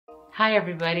Hi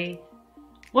everybody.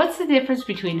 What's the difference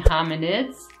between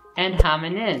hominids and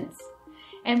hominins?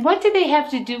 And what do they have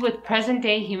to do with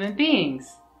present-day human beings?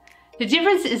 The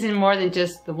difference is in more than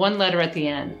just the one letter at the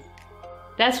end.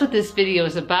 That's what this video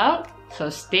is about,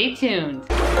 so stay tuned.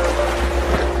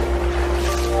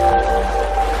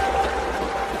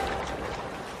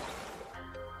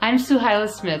 I'm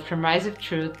Subtitles Smith from Rise of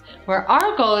Truth, where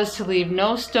our goal is to leave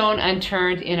no stone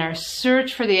unturned in our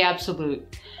search for the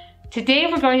absolute. Today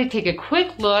we're going to take a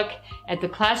quick look at the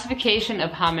classification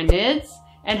of hominids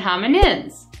and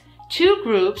hominins, two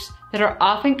groups that are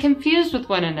often confused with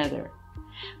one another.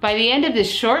 By the end of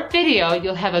this short video,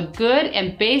 you'll have a good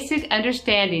and basic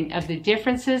understanding of the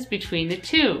differences between the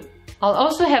two. I'll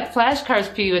also have flashcards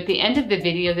for you at the end of the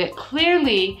video that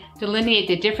clearly delineate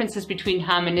the differences between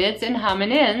hominids and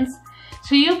hominins,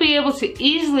 so you'll be able to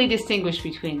easily distinguish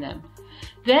between them.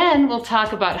 Then we'll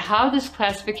talk about how this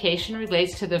classification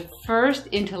relates to the first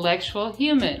intellectual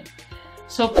human.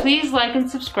 So please like and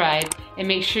subscribe, and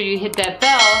make sure you hit that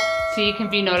bell so you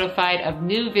can be notified of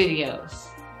new videos.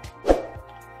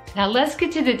 Now let's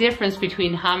get to the difference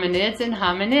between hominids and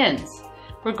hominins.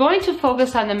 We're going to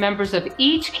focus on the members of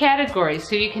each category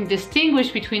so you can distinguish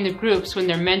between the groups when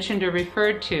they're mentioned or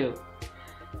referred to.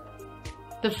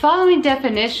 The following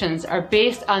definitions are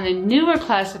based on the newer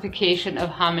classification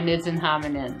of hominids and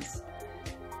hominins.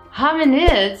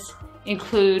 Hominids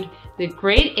include the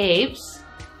great apes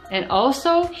and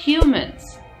also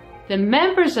humans. The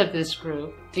members of this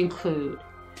group include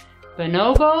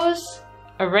bonobos,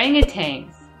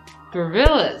 orangutans,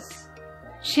 gorillas,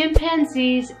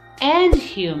 chimpanzees, and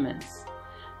humans.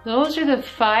 Those are the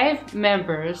 5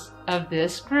 members of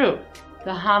this group, the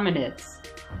hominids.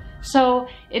 So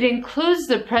it includes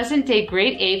the present-day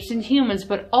great apes and humans,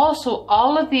 but also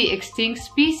all of the extinct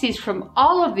species from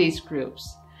all of these groups.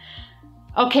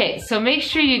 Okay, so make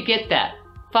sure you get that.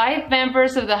 5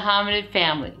 members of the hominid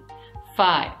family.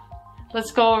 5.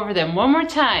 Let's go over them one more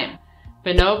time.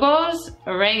 Bonobos,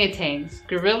 orangutans,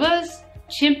 gorillas,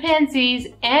 chimpanzees,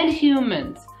 and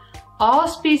humans. All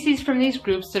species from these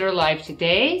groups that are alive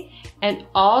today, and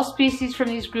all species from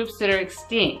these groups that are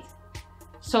extinct.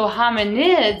 So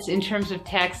hominids, in terms of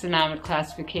taxonomic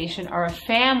classification, are a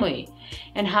family,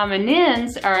 and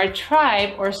hominins are a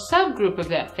tribe or subgroup of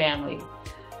that family.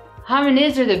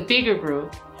 Hominids are the bigger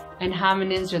group, and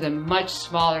hominins are the much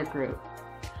smaller group.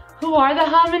 Who are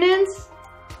the hominins?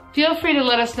 Feel free to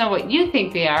let us know what you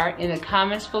think they are in the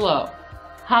comments below.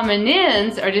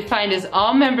 Hominins are defined as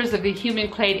all members of the human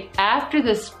clade after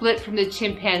the split from the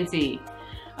chimpanzee.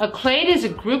 A clade is a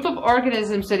group of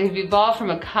organisms that have evolved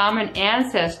from a common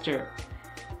ancestor.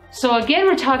 So again,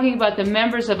 we're talking about the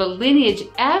members of a lineage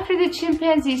after the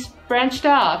chimpanzees branched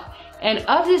off, and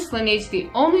of this lineage, the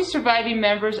only surviving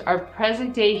members are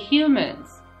present-day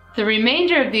humans. The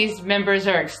remainder of these members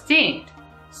are extinct.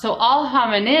 So all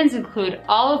hominins include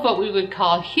all of what we would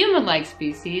call human-like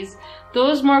species,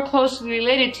 those more closely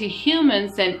related to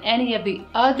humans than any of the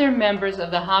other members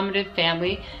of the hominid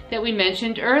family that we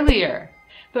mentioned earlier.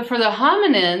 But for the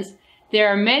hominins, there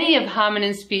are many of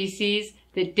hominin species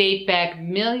that date back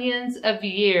millions of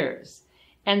years.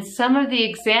 And some of the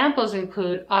examples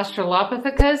include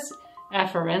Australopithecus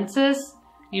afarensis.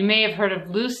 You may have heard of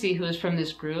Lucy, who is from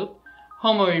this group.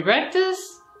 Homo erectus,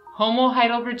 Homo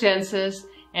heidelbergensis,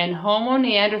 and Homo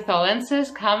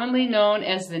neanderthalensis, commonly known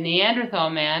as the Neanderthal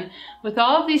man, with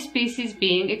all of these species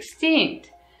being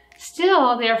extinct.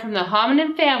 Still, they are from the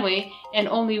hominin family, and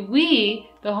only we,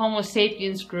 the Homo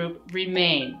sapiens group,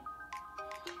 remain.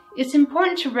 It's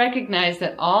important to recognize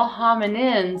that all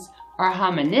hominins are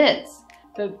hominids,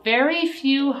 but very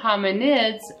few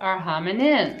hominids are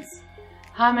hominins.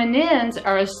 Hominins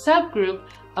are a subgroup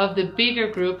of the bigger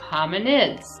group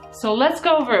hominids. So let's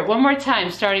go over it one more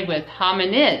time, starting with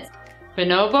hominids.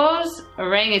 Bonobos,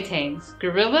 orangutans,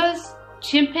 gorillas,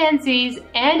 chimpanzees,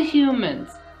 and humans.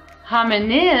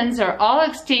 Hominins are all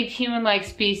extinct human-like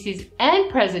species and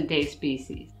present-day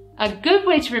species. A good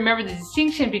way to remember the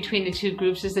distinction between the two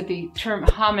groups is that the term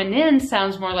hominin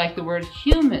sounds more like the word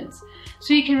humans.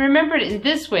 So you can remember it in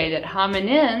this way, that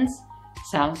hominins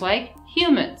sounds like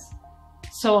humans.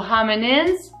 So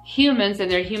hominins, humans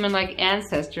and their human-like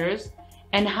ancestors,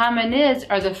 and hominids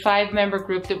are the 5-member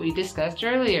group that we discussed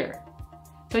earlier.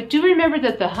 But do remember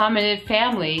that the hominid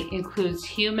family includes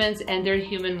humans and their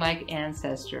human-like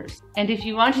ancestors. And if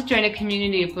you want to join a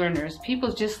community of learners,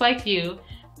 people just like you,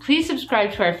 please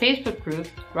subscribe to our Facebook group,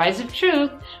 Rise of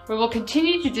Truth, where we'll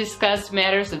continue to discuss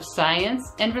matters of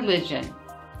science and religion.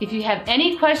 If you have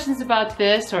any questions about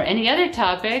this or any other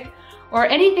topic, or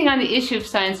anything on the issue of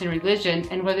science and religion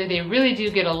and whether they really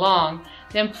do get along,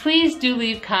 then please do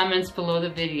leave comments below the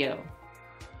video.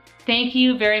 Thank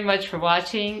you very much for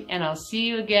watching, and I'll see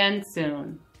you again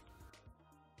soon.